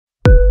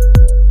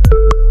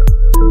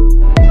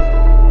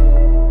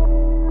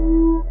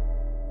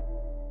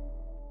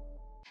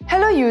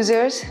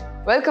users,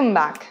 welcome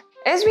back.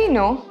 As we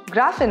know,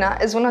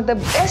 Graphina is one of the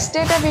best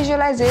data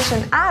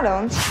visualization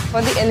add-ons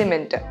for the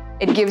Elementor.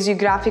 It gives you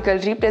graphical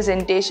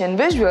representation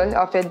visual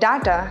of your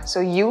data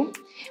so you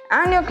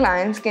and your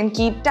clients can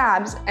keep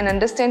tabs and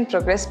understand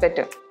progress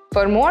better.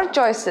 For more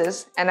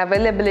choices and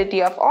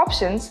availability of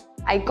options,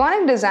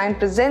 Iqonic Design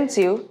presents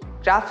you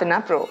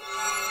Graphina Pro.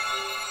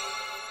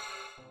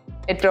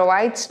 It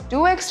provides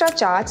 2 extra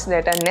charts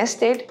that are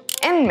nested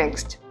and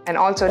mixed, and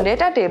also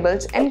data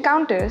tables and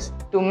counters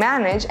to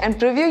manage and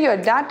preview your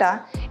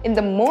data in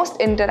the most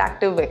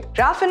interactive way.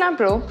 Graphina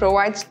Pro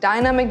provides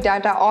dynamic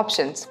data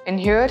options, and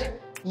here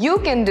you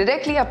can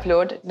directly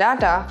upload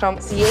data from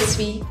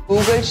CSV,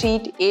 Google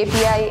Sheet,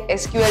 API,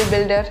 SQL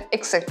Builder,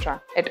 etc.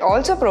 It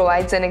also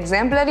provides an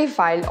exemplary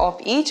file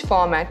of each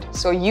format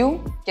so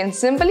you can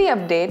simply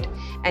update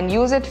and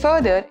use it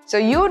further so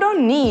you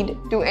don't need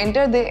to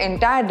enter the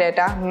entire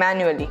data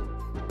manually.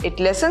 It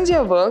lessens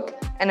your work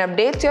and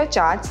updates your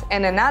charts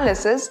and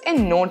analysis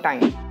in no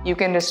time. You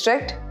can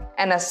restrict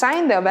and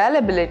assign the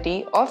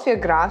availability of your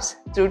graphs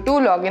through 2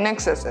 login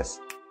accesses,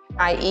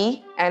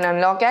 i.e. an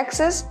unlock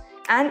access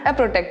and a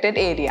protected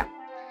area,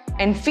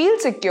 and feel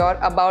secure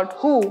about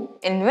who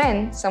and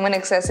when someone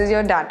accesses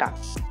your data.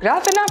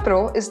 Graphina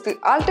Pro is the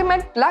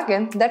ultimate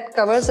plugin that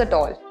covers it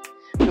all.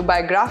 To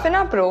buy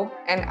Graphina Pro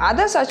and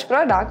other such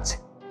products,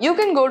 you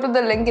can go to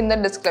the link in the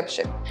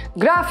description.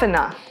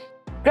 Graphina,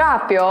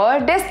 graph your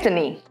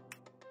destiny.